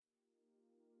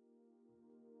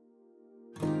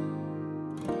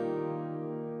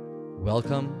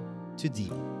Welcome to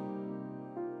Deep,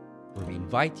 where we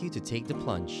invite you to take the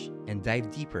plunge and dive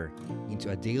deeper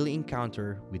into a daily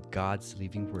encounter with God's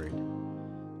living Word.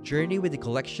 Journey with a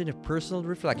collection of personal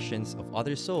reflections of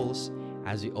other souls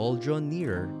as we all draw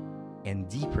nearer and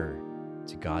deeper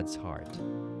to God's heart.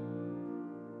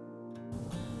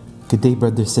 Good day,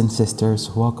 brothers and sisters.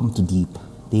 Welcome to Deep,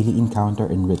 Daily Encounter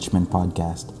Enrichment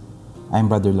Podcast. I'm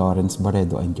Brother Lawrence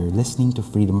Barredo, and you're listening to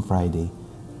Freedom Friday.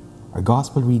 Our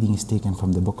Gospel reading is taken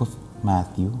from the book of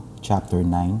Matthew, chapter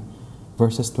 9,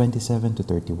 verses 27 to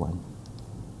 31.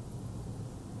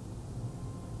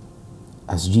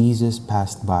 As Jesus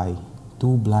passed by,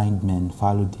 two blind men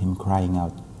followed him, crying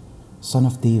out, "Son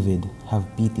of David, have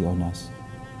pity on us."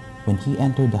 When he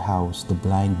entered the house, the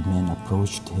blind men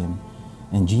approached him,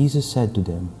 and Jesus said to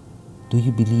them, "Do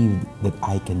you believe that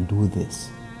I can do this?"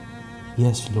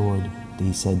 "Yes, Lord,"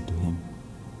 they said to him.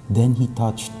 Then he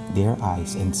touched their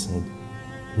eyes and said,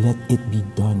 "Let it be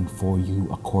done for you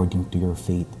according to your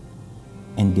faith."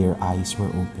 And their eyes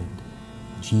were opened.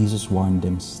 Jesus warned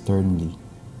them sternly,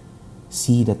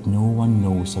 "See that no one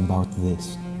knows about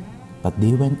this." But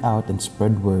they went out and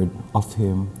spread word of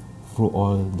him through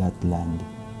all that land.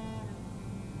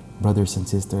 Brothers and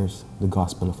sisters, the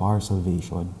gospel of our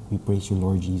salvation, we praise you,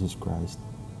 Lord Jesus Christ.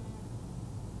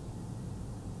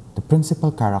 The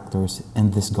principal characters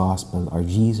in this gospel are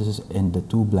Jesus and the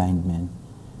two blind men.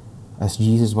 As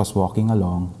Jesus was walking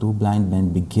along, two blind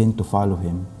men begin to follow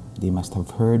him. They must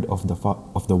have heard of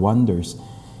the wonders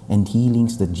and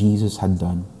healings that Jesus had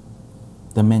done.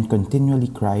 The men continually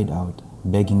cried out,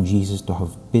 begging Jesus to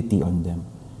have pity on them.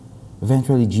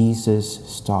 Eventually, Jesus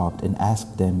stopped and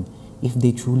asked them if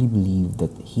they truly believed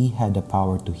that he had the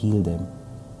power to heal them.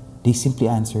 They simply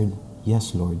answered,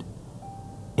 "Yes, Lord."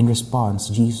 In response,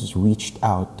 Jesus reached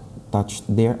out, touched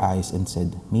their eyes, and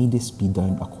said, "May this be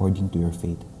done according to your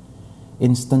faith."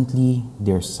 Instantly,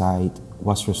 their sight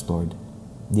was restored.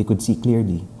 They could see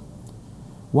clearly.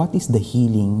 What is the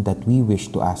healing that we wish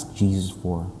to ask Jesus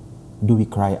for? Do we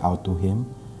cry out to him?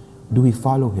 Do we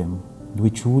follow him? Do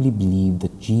we truly believe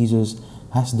that Jesus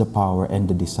has the power and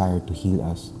the desire to heal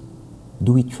us?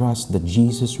 Do we trust that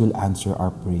Jesus will answer our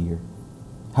prayer?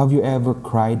 Have you ever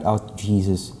cried out to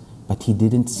Jesus, but he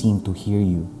didn't seem to hear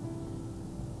you?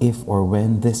 If or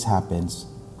when this happens,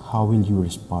 how will you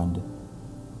respond?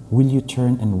 Will you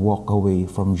turn and walk away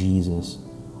from Jesus,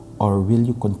 or will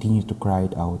you continue to cry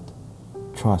it out,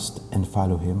 trust, and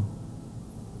follow him?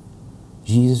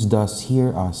 Jesus does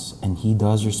hear us, and he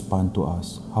does respond to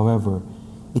us. However,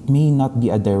 it may not be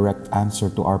a direct answer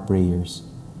to our prayers.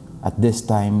 At these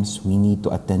times, we need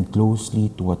to attend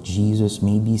closely to what Jesus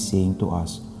may be saying to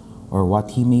us or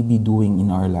what he may be doing in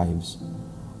our lives.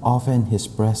 Often, his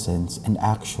presence and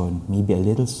action may be a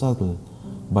little subtle,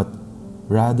 but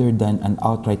rather than an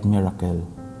outright miracle,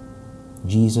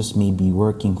 Jesus may be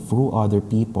working through other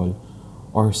people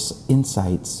or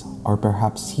insights, or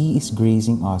perhaps he is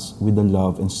gracing us with the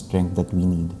love and strength that we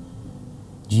need.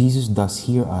 Jesus does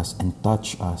hear us and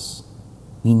touch us.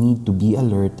 We need to be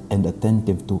alert and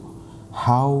attentive to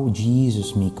how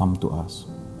Jesus may come to us,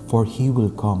 for he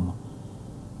will come.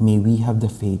 May we have the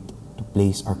faith to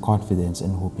place our confidence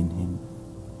and hope in him.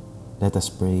 Let us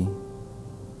pray.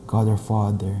 God our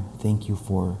Father, thank you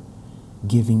for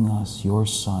giving us your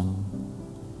Son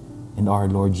and our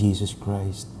Lord Jesus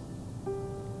Christ.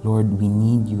 Lord, we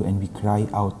need you and we cry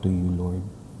out to you, Lord.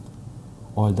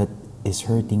 All that is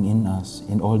hurting in us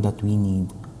and all that we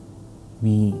need,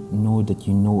 we know that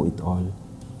you know it all.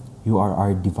 You are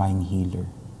our divine healer.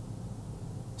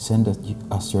 Send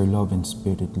us your love and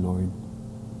spirit, Lord,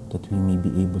 that we may be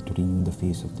able to renew the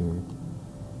face of the earth.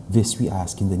 This we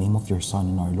ask in the name of your Son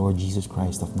and our Lord Jesus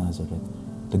Christ of Nazareth,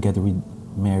 together with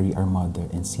Mary, our Mother,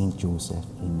 and Saint Joseph.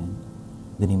 Amen.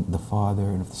 In the name of the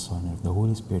Father, and of the Son, and of the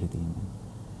Holy Spirit. Amen.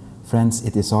 Friends,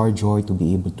 it is our joy to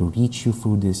be able to reach you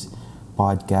through this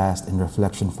podcast and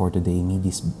reflection for today. May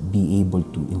this be able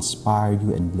to inspire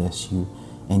you and bless you,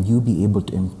 and you be able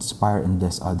to inspire and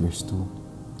bless others too.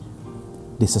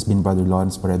 This has been Brother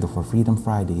Lawrence Barredo for Freedom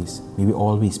Fridays. May we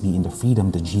always be in the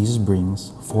freedom that Jesus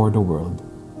brings for the world.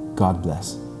 God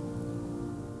bless.